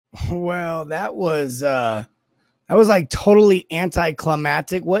Well, that was like totally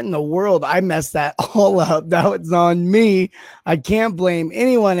anticlimactic. What in the world? I messed that all up. That was on me. I can't blame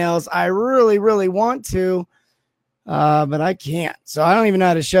anyone else. I really, really want to, but I can't. So I don't even know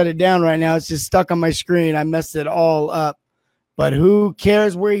how to shut it down right now. It's just stuck on my screen. I messed it all up. But who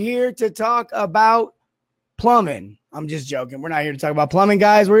cares? We're here to talk about plumbing. I'm just joking. We're not here to talk about plumbing,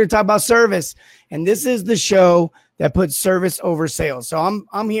 guys. We're here to talk about service. And this is the show that puts service over sales. So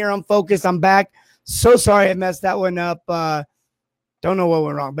I'm here. I'm focused. I'm back. So sorry I messed that one up. Don't know what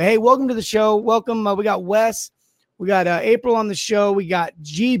went wrong. But hey, welcome to the show. Welcome. We got Wes. We got April on the show. We got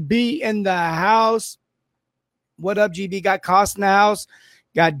GB in the house. What up, GB? Got Cost in the house.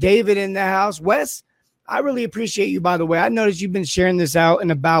 Got David in the house. Wes, I really appreciate you, by the way. I noticed you've been sharing this out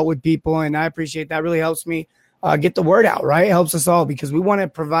and about with people, and I appreciate that. It really helps me get the word out, right? It helps us all because we want to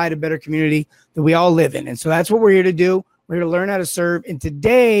provide a better community that we all live in. And so that's what we're here to do. We're here to learn how to serve. And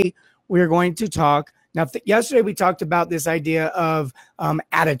today we're going to talk. Now, yesterday we talked about this idea of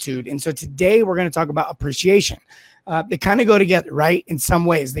attitude. And so today we're going to talk about appreciation. They kind of go together, right? In some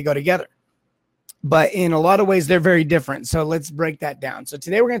ways they go together. But in a lot of ways, they're very different. So let's break that down. So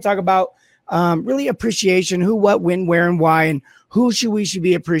today we're going to talk about really appreciation, who, what, when, where, and why, and who should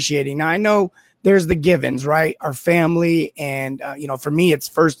be appreciating. Now, I know there's the givens, right? Our family, and for me, it's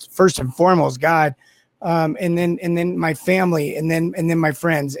first and foremost God, and then my family, and then my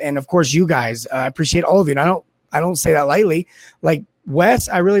friends, and of course you guys. I appreciate all of you. And I don't say that lightly. Like Wes,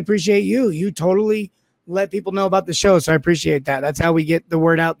 I really appreciate you. You totally let people know about the show, so I appreciate that. That's how we get the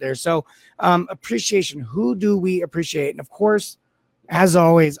word out there. So appreciation. Who do we appreciate? And of course, as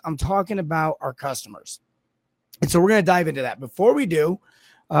always, I'm talking about our customers. And so we're going to dive into that. Before we do,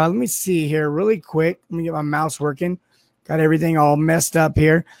 let me see here really quick. Let me get my mouse working. Got everything all messed up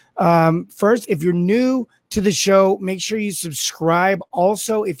here. First, if you're new to the show, make sure you subscribe.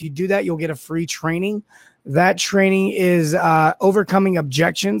 Also, if you do that, you'll get a free training. That training is overcoming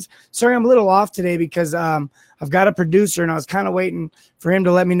objections. Sorry, I'm a little off today because I've got a producer and I was kind of waiting for him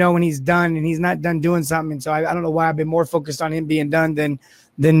to let me know when he's done, and he's not done doing something. And so I don't know why I've been more focused on him being done than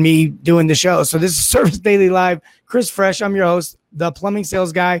me doing the show. So this is Service Daily Live. Chris Fresh, I'm your host, the plumbing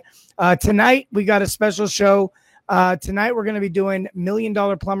sales guy. Tonight, we got a special show. Tonight, we're going to be doing $1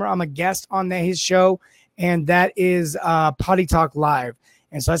 Million Plumber. I'm a guest on his show, and that is Potty Talk Live.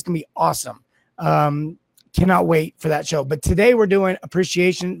 And so that's going to be awesome. Cannot wait for that show. But today we're doing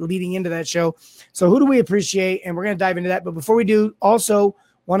appreciation leading into that show. So who do we appreciate? And we're going to dive into that. But before we do, also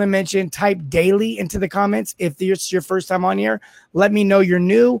want to mention, type daily into the comments. If it's your first time on here, let me know you're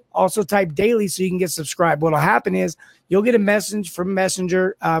new. Also type daily so you can get subscribed. What'll happen is you'll get a message from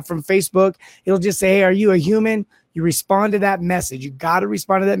Messenger, from Facebook. It'll just say, hey, are you a human? You respond to that message. You got to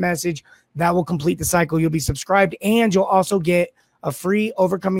respond to that message. That will complete the cycle. You'll be subscribed, and you'll also get a free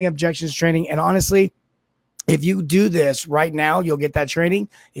overcoming objections training. And honestly, if you do this right now, you'll get that training.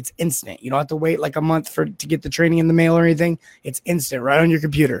 It's instant. You don't have to wait like a month to get the training in the mail or anything. It's instant right on your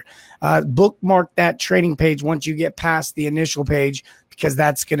computer. Bookmark that training page once you get past the initial page, because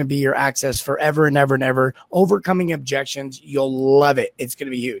that's going to be your access forever and ever and ever. Overcoming objections. You'll love it. It's going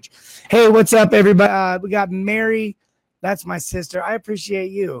to be huge. Hey, what's up, everybody? We got Mary. That's my sister. I appreciate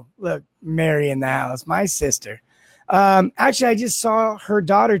you. Look, Mary in the house, my sister. Actually, I just saw her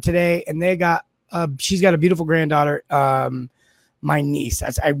daughter today, and she's got a beautiful granddaughter, my niece.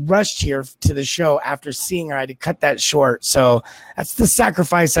 I rushed here to the show after seeing her. I had to cut that short. So that's the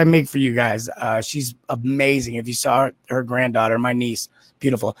sacrifice I make for you guys. She's amazing. If you saw her granddaughter, my niece,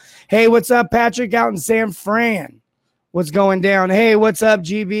 beautiful. Hey, what's up, Patrick, out in San Fran? What's going down? Hey, what's up,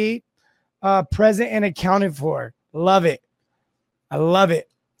 GB? Present and accounted for. Love it. I love it.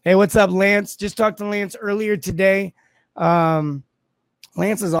 Hey, what's up, Lance? Just talked to Lance earlier today. Lance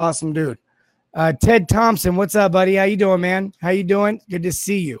is awesome, dude. Ted Thompson, what's up, buddy? How you doing, man? How you doing? Good to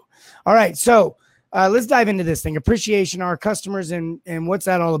see you. All right, so let's dive into this thing. Appreciation, our customers, and what's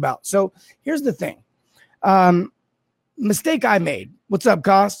that all about? So here's the thing. Mistake I made. What's up,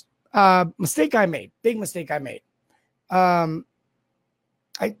 Cost? Mistake I made. Big mistake I made.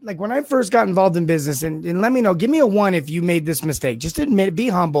 I like when I first got involved in business, and let me know. Give me a 1 if you made this mistake. Just admit it. Be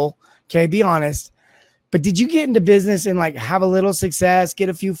humble. Okay, be honest. But did you get into business and like have a little success, get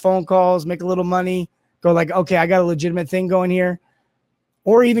a few phone calls, make a little money, go like, okay, I got a legitimate thing going here?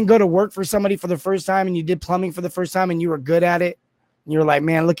 Or even go to work for somebody for the first time and you did plumbing for the first time and you were good at it. And you're like,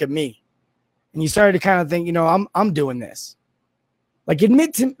 man, look at me. And you started to kind of think, I'm doing this. Like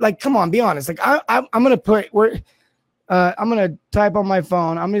admit to, like, come on, be honest. Like I'm going to put I'm going to type on my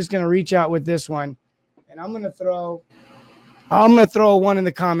phone. I'm just going to reach out with this one and I'm going to throw a 1 in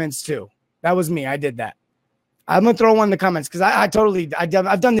the comments too. That was me. I did that. I'm gonna throw one in the comments because I've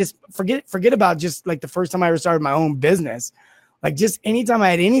done this. Forget about just like the first time I ever started my own business. Like just anytime I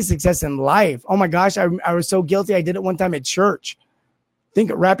had any success in life. Oh my gosh, I was so guilty. I did it one time at church.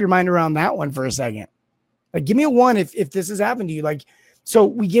 Wrap your mind around that one for a second. Like give me a one if this has happened to you. Like, so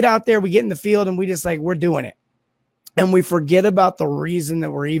we get out there, we get in the field, and we just like we're doing it. And we forget about the reason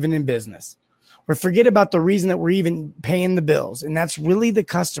that we're even in business. We forget about the reason that we're even paying the bills. And that's really the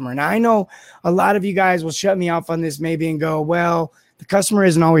customer. Now, I know a lot of you guys will shut me off on this maybe and go, well, the customer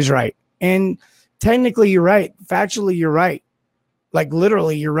isn't always right. And technically, you're right. Factually, you're right. Like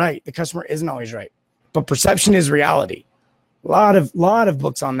literally, you're right. The customer isn't always right. But perception is reality. A lot of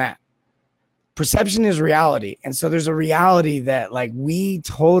books on that. Perception is reality. And so there's a reality that like we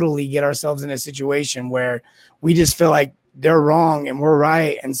totally get ourselves in a situation where we just feel like they're wrong and we're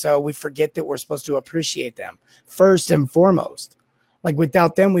right. And so we forget that we're supposed to appreciate them first and foremost. Like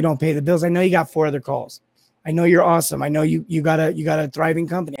without them, we don't pay the bills. I know you got 4 other calls. I know you're awesome. I know you got a thriving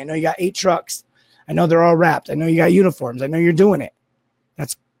company. I know you got 8 trucks. I know they're all wrapped. I know you got uniforms. I know you're doing it.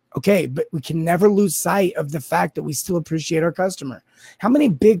 That's okay. But we can never lose sight of the fact that we still appreciate our customer. How many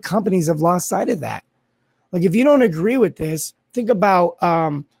big companies have lost sight of that? Like if you don't agree with this, think about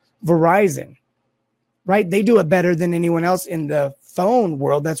Verizon. Right? They do it better than anyone else in the phone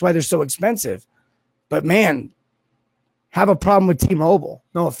world. That's why they're so expensive. But man, have a problem with T-Mobile.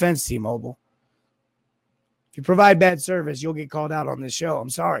 No offense, T-Mobile. If you provide bad service, you'll get called out on this show. I'm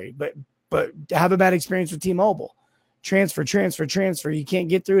sorry. But have a bad experience with T-Mobile. Transfer. You can't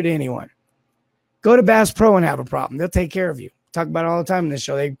get through to anyone. Go to Bass Pro and have a problem. They'll take care of you. Talk about it all the time in this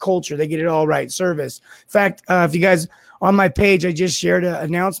show. They culture. They get it all right. Service. In fact, if you guys on my page, I just shared an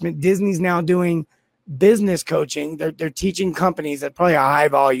announcement. Disney's now doing business coaching. They're teaching companies at probably a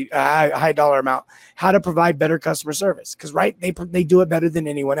high dollar amount how to provide better customer service because right they do it better than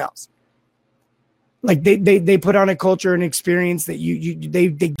anyone else. Like they put on a culture and experience that they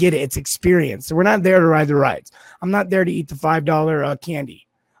get it. It's experience. So we're not there to ride the rides. I'm not there to eat the $5 candy.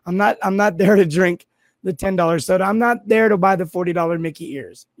 I'm not there to drink the $10 soda. I'm not there to buy the $40 Mickey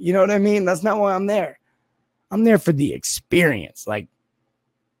ears. You know what I mean? That's not why I'm there. I'm there for the experience. Like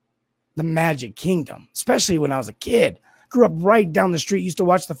the Magic Kingdom, especially when I was a kid. Grew up right down the street, used to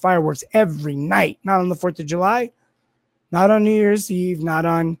watch the fireworks every night, not on the 4th of July, not on New Year's Eve, not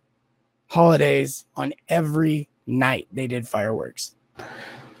on holidays, on every night they did fireworks.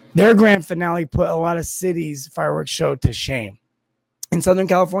 Their grand finale put a lot of cities' fireworks show to shame in Southern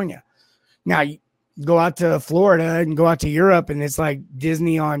California. Now, you go out to Florida and go out to Europe, and it's like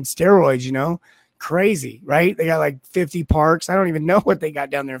Disney on steroids, you know? Crazy, right? They got like 50 parks. I don't even know what they got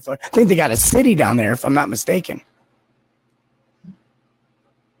down there in Florida. I think they got a city down there, if I'm not mistaken.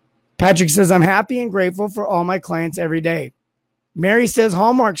 Patrick says, I'm happy and grateful for all my clients every day. Mary says,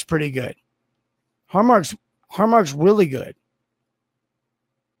 Hallmark's pretty good. Hallmark's really good.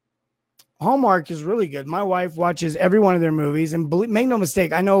 Hallmark is really good. My wife watches every one of their movies, and make no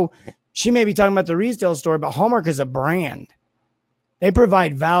mistake, I know she may be talking about the retail store, but Hallmark is a brand. They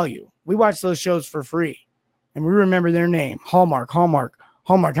provide value. We watch those shows for free, and we remember their name, Hallmark.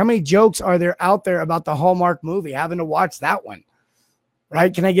 How many jokes are there out there about the Hallmark movie, having to watch that one,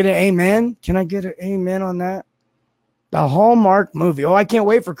 right? Can I get an amen? Can I get an amen on that? The Hallmark movie. Oh, I can't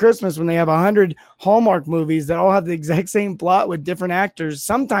wait for Christmas when they have 100 Hallmark movies that all have the exact same plot with different actors,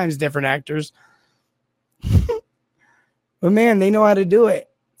 sometimes different actors. But man, they know how to do it.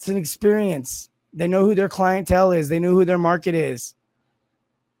 It's an experience. They know who their clientele is. They know who their market is.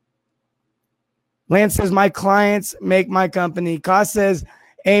 Lance says, my clients make my company. Koss says,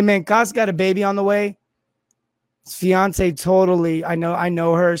 amen. Koss got a baby on the way. His fiance totally, I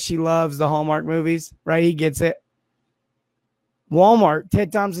know her. She loves the Hallmark movies, right? He gets it. Walmart.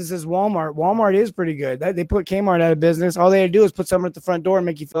 Ted Thompson says Walmart. Walmart is pretty good. They put Kmart out of business. All they had to do is put someone at the front door and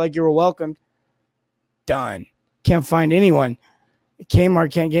make you feel like you were welcomed. Done. Can't find anyone.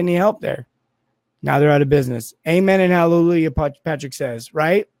 Kmart can't get any help there. Now they're out of business. Amen and hallelujah, Patrick says,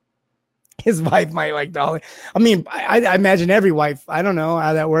 right? His wife might like Dolly. I mean, I imagine every wife, I don't know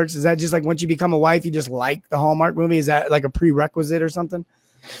how that works. Is that just like once you become a wife, you just like the Hallmark movie? Is that like a prerequisite or something?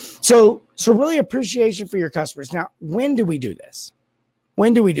 So really appreciation for your customers. Now, when do we do this?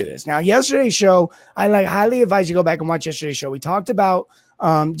 Now, yesterday's show, I highly advise you go back and watch yesterday's show. We talked about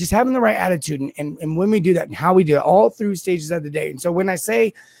just having the right attitude and when we do that and how we do it all through stages of the day. And so when I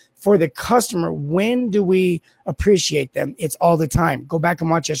say for the customer, when do we appreciate them? It's all the time. Go back and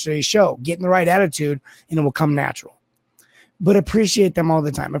watch yesterday's show. Get in the right attitude and it will come natural. But appreciate them all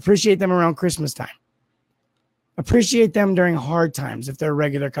the time. Appreciate them around Christmas time. Appreciate them during hard times if they're a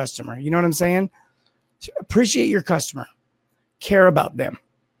regular customer. You know what I'm saying? Appreciate your customer. Care about them.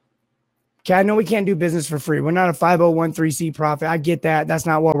 Okay, I know we can't do business for free. We're not a 501c profit. I get that. That's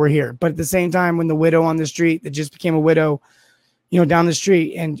not what we're here. But at the same time, when the widow on the street that just became a widow, down the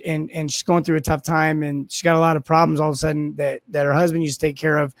street and she's going through a tough time and she's got a lot of problems all of a sudden that her husband used to take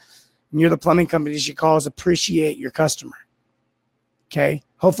care of, and you're the plumbing company she calls, appreciate your customer. Okay,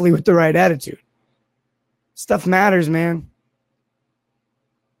 hopefully with the right attitude. Stuff matters, man.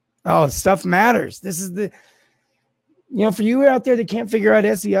 Oh, stuff matters. This is for you out there that can't figure out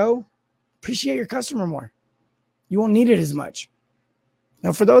SEO, appreciate your customer more. You won't need it as much.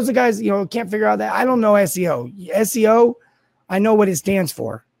 Now, for those of guys, can't figure out that, I don't know SEO. SEO, I know what it stands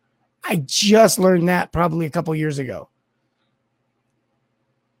for. I just learned that probably a couple years ago.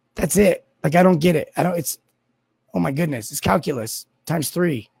 That's it. Like, I don't get it. Oh my goodness, it's calculus times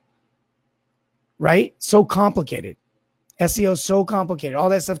 3. Right? So complicated. SEO is so complicated. All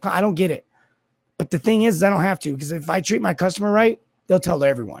that stuff, I don't get it. But the thing is, I don't have to, because if I treat my customer right, they'll tell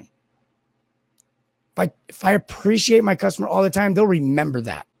everyone. If I appreciate my customer all the time, they'll remember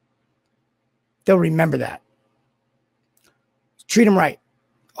that. They'll remember that. Treat them right.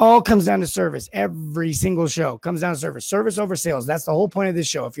 All comes down to service. Every single show comes down to service. Service over sales. That's the whole point of this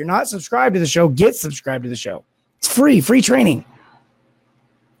show. If you're not subscribed to the show, get subscribed to the show. It's free training.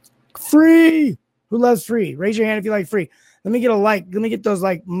 Free. Who loves free? Raise your hand if you like free. Let me get a like. Let me get those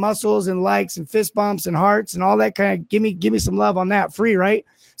like muscles and likes and fist bumps and hearts and all that kind of. Give me some love on that. Free, right?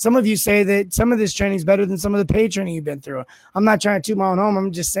 Some of you say that some of this training is better than some of the paid training you've been through. I'm not trying to toot my own home.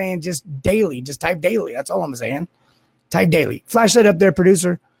 I'm just saying just daily. Just type daily. That's all I'm saying. Type daily. Flash that up there,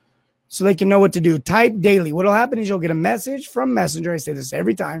 producer, so they can know what to do. Type daily. What'll happen is you'll get a message from Messenger. I say this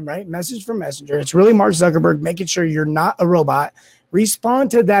every time, right? Message from Messenger. It's really Mark Zuckerberg making sure you're not a robot.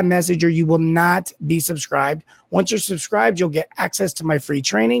 Respond to that message or you will not be subscribed. Once you're subscribed, you'll get access to my free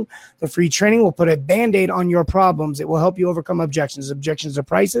training. The free training will put a Band-Aid on your problems. It will help you overcome objections to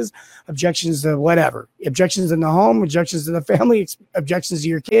prices, objections to whatever, objections in the home, objections to the family, objections to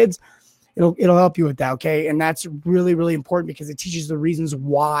your kids. It'll help you with that, okay? And that's really, really important because it teaches the reasons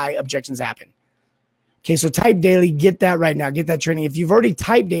why objections happen. Okay, so type daily. Get that right now. Get that training. If you've already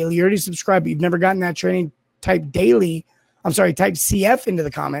typed daily, you already subscribed, but you've never gotten that training, type daily. Type CF into the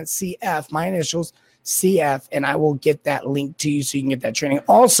comments, CF, my initials, CF, and I will get that link to you so you can get that training.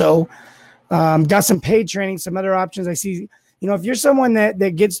 Also, got some paid training, some other options. I see, if you're someone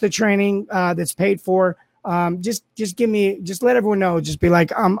that gets the training that's paid for, just let everyone know. Just be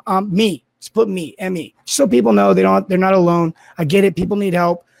like, me. Just put me, ME, so people know they're not alone. I get it. People need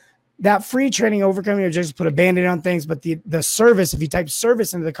help. That free training, overcoming objections, put a Band-Aid on things. But the service, if you type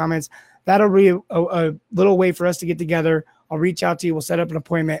service into the comments, that'll be a little way for us to get together. I'll reach out to you. We'll set up an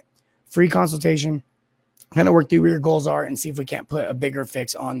appointment, free consultation, kind of work through where your goals are and see if we can't put a bigger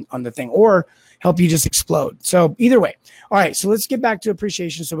fix on the thing or help you just explode. So either way. All right. So let's get back to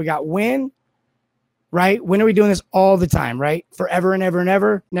appreciation. So we got when, right? When are we doing this? All the time, right? Forever and ever and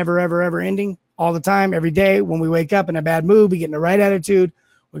ever, never, ever, ever ending, all the time, every day. When we wake up in a bad mood, we get in the right attitude.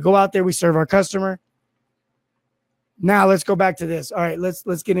 We go out there, we serve our customer. Now let's go back to this. All right,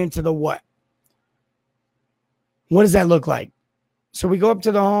 let's get into the what. What does that look like? So we go up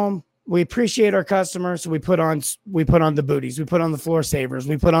to the home, we appreciate our customer, so we put on the booties, we put on the floor savers,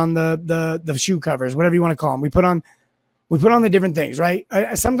 we put on the shoe covers, whatever you want to call them. We put on the different things, right?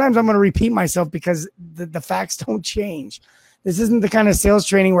 Sometimes I'm going to repeat myself because the facts don't change. This isn't the kind of sales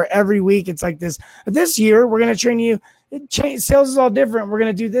training where every week it's like this. This year we're going to train you. Sales is all different. We're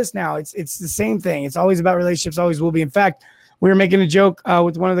going to do this now. It's the same thing. It's always about relationships, always will be. In fact, we were making a joke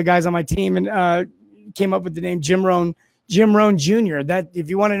with one of the guys on my team and came up with the name Jim Rohn Jr. That if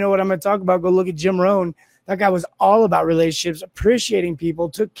you want to know what I'm going to talk about, go look at Jim Rohn. That guy was all about relationships, appreciating people,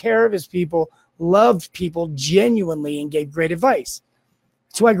 took care of his people, loved people genuinely, and gave great advice.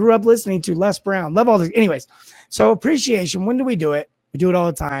 That's who I grew up listening to, Les Brown. Love all this. Anyways, so appreciation, when do we do it? We do it all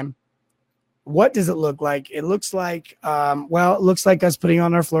the time. What does it look like? It looks like, it looks like us putting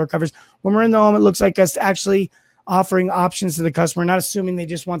on our floor covers. When we're in the home, it looks like us actually offering options to the customer, not assuming they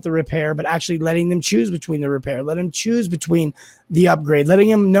just want the repair, but actually letting them choose between the repair, let them choose between the upgrade, letting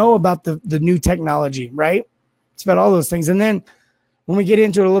them know about the new technology, right? It's about all those things. And then when we get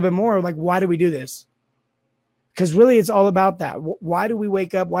into it a little bit more, like, why do we do this? Because really it's all about that. Why do we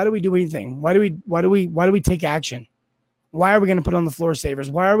wake up? Why do we do anything? Why do we take action? Why are we going to put on the floor savers?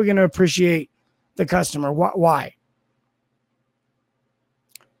 Why are we going to appreciate the customer? Why?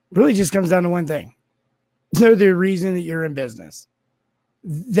 Really just comes down to one thing. They're the reason that you're in business.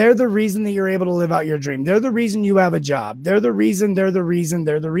 They're the reason that you're able to live out your dream. They're the reason you have a job. They're the reason.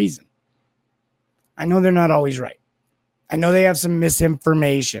 I know they're not always right. I know they have some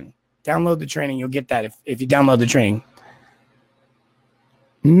misinformation. Download the training. You'll get that if you download the training.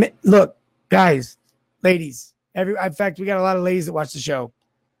 Look, Guys, ladies, in fact, we got a lot of ladies that watch the show.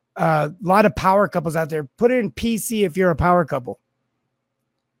 A lot of power couples out there. Put it in PC if you're a power couple.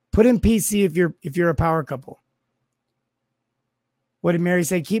 Put in PC if you're a power couple. What did Mary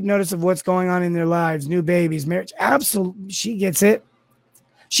say? Keep notice of what's going on in their lives, new babies, marriage. Absolutely, she gets it.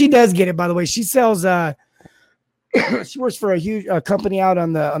 She does get it. By the way, she sells. She works for a huge company out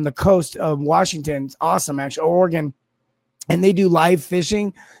on the coast of Washington. It's awesome, actually, Oregon, and they do live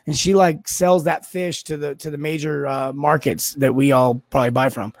fishing. And she like sells that fish to the major markets that we all probably buy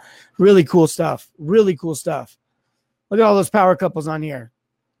from. Really cool stuff. Really cool stuff. Look at all those power couples on here.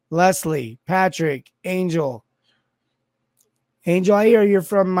 Leslie, Patrick, Angel. Angel, I hear you're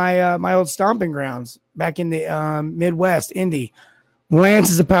from my old stomping grounds back in the Midwest, Indy. Lance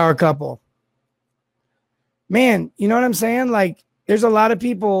is a power couple. Man, you know what I'm saying? Like, there's a lot of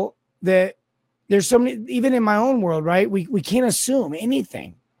people that there's so many, even in my own world, right? We can't assume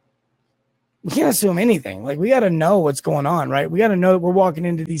anything. We can't assume anything. Like, we got to know what's going on, right? We got to know that we're walking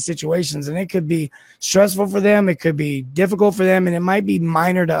into these situations, and it could be stressful for them. It could be difficult for them, and it might be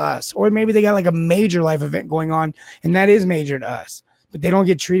minor to us. Or maybe they got like a major life event going on, and that is major to us. But they don't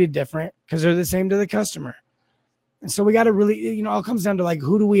get treated different because they're the same to the customer. And so we got to really, it all comes down to like,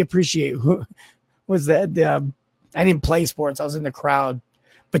 who do we appreciate? Who was that? I didn't play sports. I was in the crowd.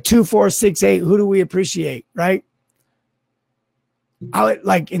 But 2, 4, 6, 8, who do we appreciate, right?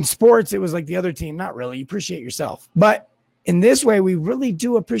 Like in sports, it was like the other team. Not really. You appreciate yourself. But in this way, we really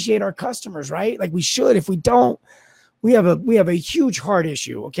do appreciate our customers, right? Like we should. If we don't, we have a huge heart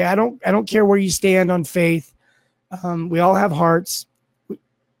issue. Okay. I don't care where you stand on faith. We all have hearts.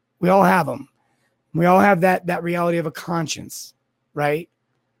 We all have them. We all have that reality of a conscience, right?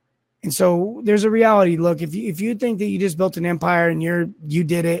 And so there's a reality. Look, if you think that you just built an empire and you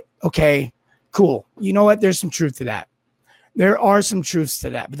did it, okay, cool. You know what? There's some truth to that. There are some truths to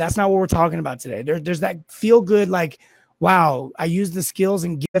that, but that's not what we're talking about today. There's that feel good, like, wow, I used the skills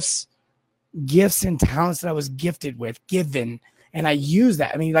and gifts and talents that I was given, and I use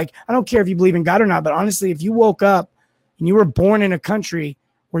that. I mean, like, I don't care if you believe in God or not, but honestly, if you woke up and you were born in a country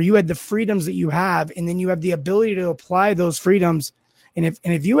where you had the freedoms that you have, and then you have the ability to apply those freedoms, and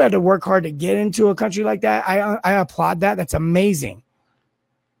if you had to work hard to get into a country like that, I applaud that. That's amazing.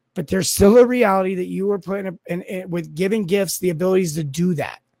 But there's still a reality that you were put in with giving gifts, the abilities to do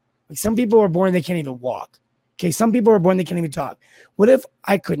that. Like some people are born, they can't even walk. Okay. Some people are born, they can't even talk. What if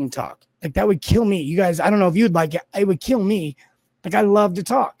I couldn't talk? Like that would kill me. You guys, I don't know if you'd like it. It would kill me. Like I love to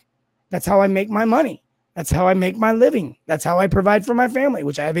talk. That's how I make my money. That's how I make my living. That's how I provide for my family,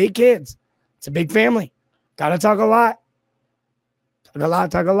 which I have 8 kids. It's a big family. Got to talk a lot. Talk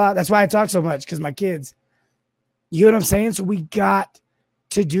a lot. That's why I talk so much, because my kids. You know what I'm saying? So we got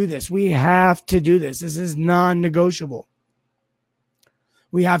to do this. We have to do this. This is non-negotiable.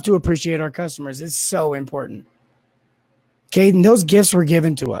 We have to appreciate our customers. It's so important. Okay, and those gifts were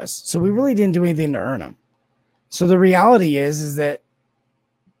given to us, so we really didn't do anything to earn them. So the reality is that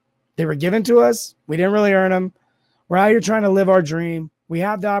they were given to us. We didn't really earn them. We're out here trying to live our dream. We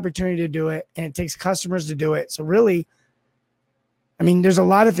have the opportunity to do it, and it takes customers to do it. So really, I mean, there's a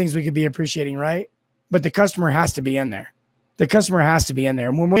lot of things we could be appreciating, right? But the customer has to be in there. The customer has to be in there.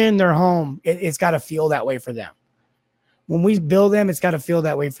 And when we're in their home, it's got to feel that way for them. When we build them, it's got to feel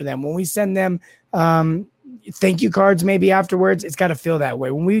that way for them. When we send them thank you cards maybe afterwards, it's got to feel that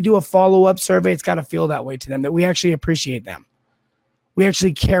way. When we do a follow-up survey, it's got to feel that way to them, that we actually appreciate them. We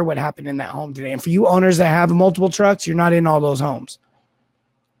actually care what happened in that home today. And for you owners that have multiple trucks, you're not in all those homes.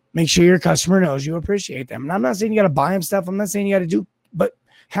 Make sure your customer knows you appreciate them. And I'm not saying you got to buy them stuff. I'm not saying you got to do, but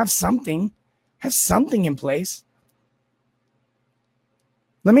have something in place.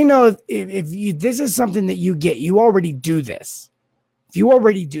 Let me know if this is something that you get. You already do this. If you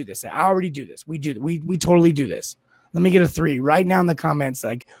already do this, I already do this. We do. We totally do this. Let me get a 3 right now in the comments.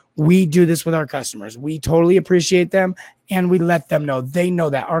 Like, we do this with our customers. We totally appreciate them, and we let them know. They know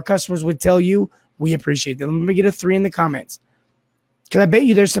that. Our customers would tell you we appreciate them. Let me get a 3 in the comments, because I bet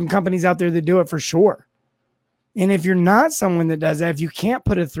you there's some companies out there that do it for sure. And if you're not someone that does that, if you can't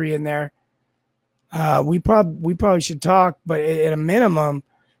put a 3 in there, we probably should talk. But at a minimum,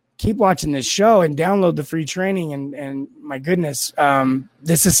 keep watching this show and download the free training. And my goodness,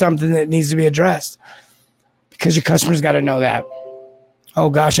 this is something that needs to be addressed, because your customers got to know that. Oh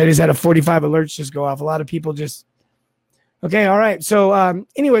gosh, I just had a 45 alerts just go off. A lot of people just, okay. All right. So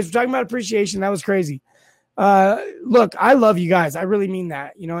anyways, we're talking about appreciation. That was crazy. Look, I love you guys. I really mean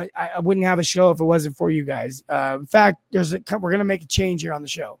that. You know, I wouldn't have a show if it wasn't for you guys. In fact, we're going to make a change here on the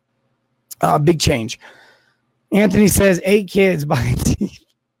show. Big change. Anthony says 8 kids buying teeth.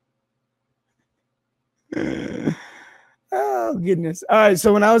 Oh, goodness. All right.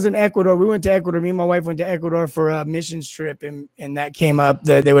 So when I was in Ecuador, we went to Ecuador. Me and my wife went to Ecuador for a missions trip, and that came up.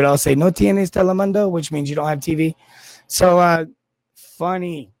 They would all say, "No tienes telemundo," which means you don't have TV. So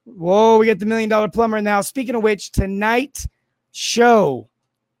funny. Whoa, we get the $1 million plumber now. Speaking of which, tonight show.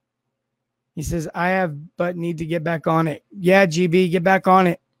 He says, I have, but need to get back on it. Yeah, GB, get back on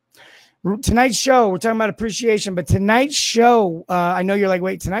it. Tonight's show, we're talking about appreciation, but tonight's show, I know you're like,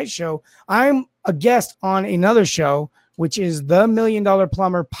 wait, tonight's show, I'm a guest on another show, which is the $1 Million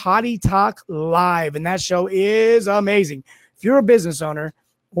Plumber Potty Talk Live. And that show is amazing. If you're a business owner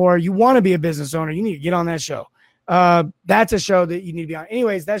or you want to be a business owner, you need to get on that show. That's a show that you need to be on.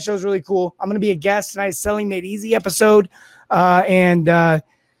 Anyways, that show's really cool. I'm going to be a guest tonight, Selling Made Easy episode. And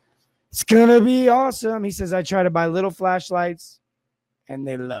it's going to be awesome. He says, I try to buy little flashlights and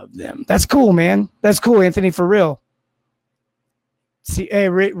they love them. That's cool, man. That's cool, Anthony, for real. See, hey,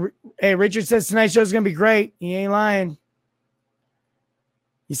 Richard says tonight's show's going to be great. He ain't lying.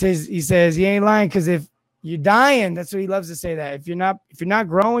 He says he ain't lying because if you're dying, that's what he loves to say that. If you're not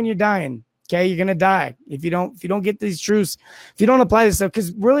growing, you're dying. Okay, you're gonna die if you don't get these truths, if you don't apply this stuff.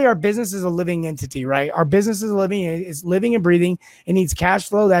 Because really, our business is a living entity, right? Our business is living and breathing. It needs cash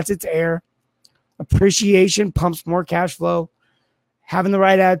flow. That's its air. Appreciation pumps more cash flow. Having the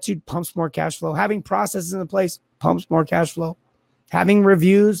right attitude pumps more cash flow. Having processes in place pumps more cash flow. Having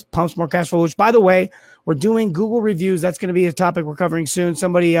reviews pumps more cash flow. Which, by the way, we're doing Google reviews. That's going to be a topic we're covering soon.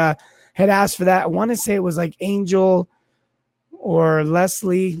 Somebody had asked for that. I want to say it was like Angel or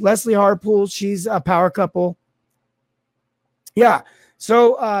Leslie Harpool. She's a power couple. Yeah.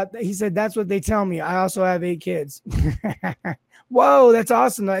 So he said, that's what they tell me. I also have 8 kids. Whoa, that's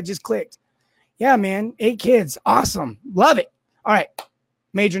awesome. That just clicked. Yeah, man. 8 kids. Awesome. Love it. All right.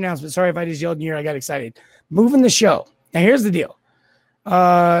 Major announcement. Sorry if I just yelled in your ear. I got excited. Moving the show. Now, here's the deal.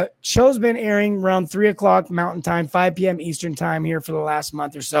 Show's been airing around 3:00 Mountain Time, 5 p.m. Eastern Time here for the last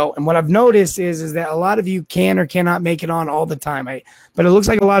month or so. And what I've noticed is that a lot of you can or cannot make it on all the time. But it looks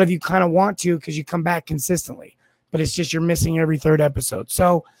like a lot of you kind of want to because you come back consistently. But it's just you're missing every 3rd episode.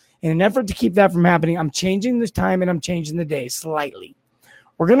 So in an effort to keep that from happening, I'm changing the time and I'm changing the day slightly.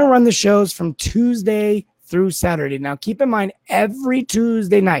 We're going to run the shows from Tuesday through Saturday. Now, keep in mind, every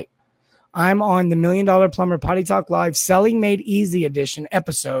Tuesday night, I'm on the $1 Million Plumber Potty Talk Live Selling Made Easy Edition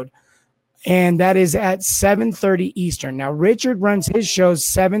episode, and that is at 7:30 Eastern. Now, Richard runs his shows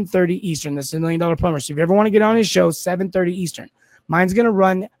 7:30 Eastern. That's the $1 Million Plumber. So if you ever want to get on his show, 7:30 Eastern. Mine's going to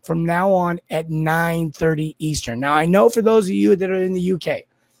run from now on at 9:30 Eastern. Now, I know for those of you that are in the UK,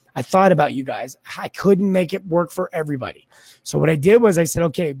 I thought about you guys. I couldn't make it work for everybody. So what I did was I said,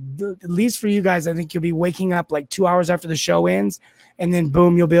 okay, at least for you guys, I think you'll be waking up like 2 hours after the show ends. And then,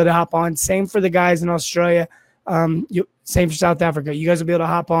 boom, you'll be able to hop on. Same for the guys in Australia. Same for South Africa. You guys will be able to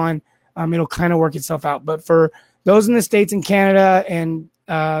hop on. It'll kind of work itself out. But for those in the States and Canada and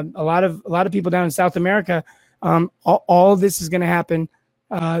a lot of people down in South America, all of this is going to happen.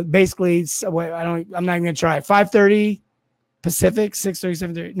 Basically, I'm not even going to try. 5:30 Pacific,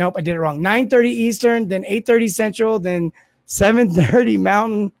 6:30, 7:30. Nope, I did it wrong. 9:30 Eastern, then 8:30 Central, then 7:30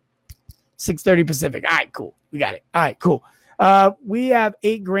 Mountain, 6:30 Pacific. All right, cool. We got it. All right, cool. We have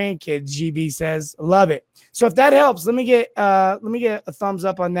 8 grandkids, GB says. Love it. So if that helps, let me get a thumbs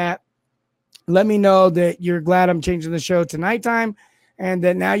up on that. Let me know that you're glad I'm changing the show to nighttime and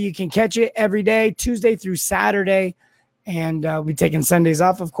that now you can catch it every day, Tuesday through Saturday. And we'll be taking Sundays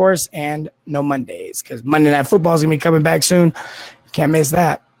off, of course, and no Mondays because Monday Night Football is going to be coming back soon. Can't miss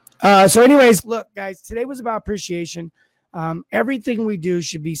that. So anyways, look, guys, today was about appreciation. Everything we do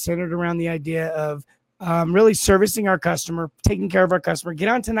should be centered around the idea of really servicing our customer, taking care of our customer. Get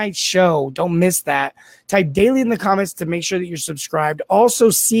on tonight's show. Don't miss that. Type daily in the comments to make sure that you're subscribed. Also,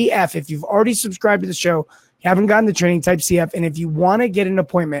 CF, if you've already subscribed to the show, you haven't gotten the training, type CF. And if you want to get an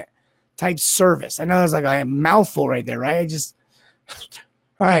appointment, type service. I know that's like a mouthful right there, right?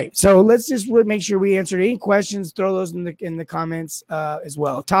 All right. So let's just make sure we answered any questions. Throw those in the comments as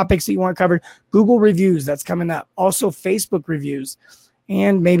well. Topics that you want covered. Google reviews, that's coming up. Also, Facebook reviews.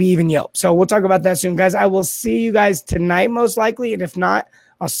 And maybe even Yelp. So we'll talk about that soon, guys. I will see you guys tonight, most likely. And if not,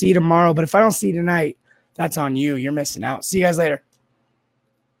 I'll see you tomorrow. But if I don't see you tonight, that's on you. You're missing out. See you guys later.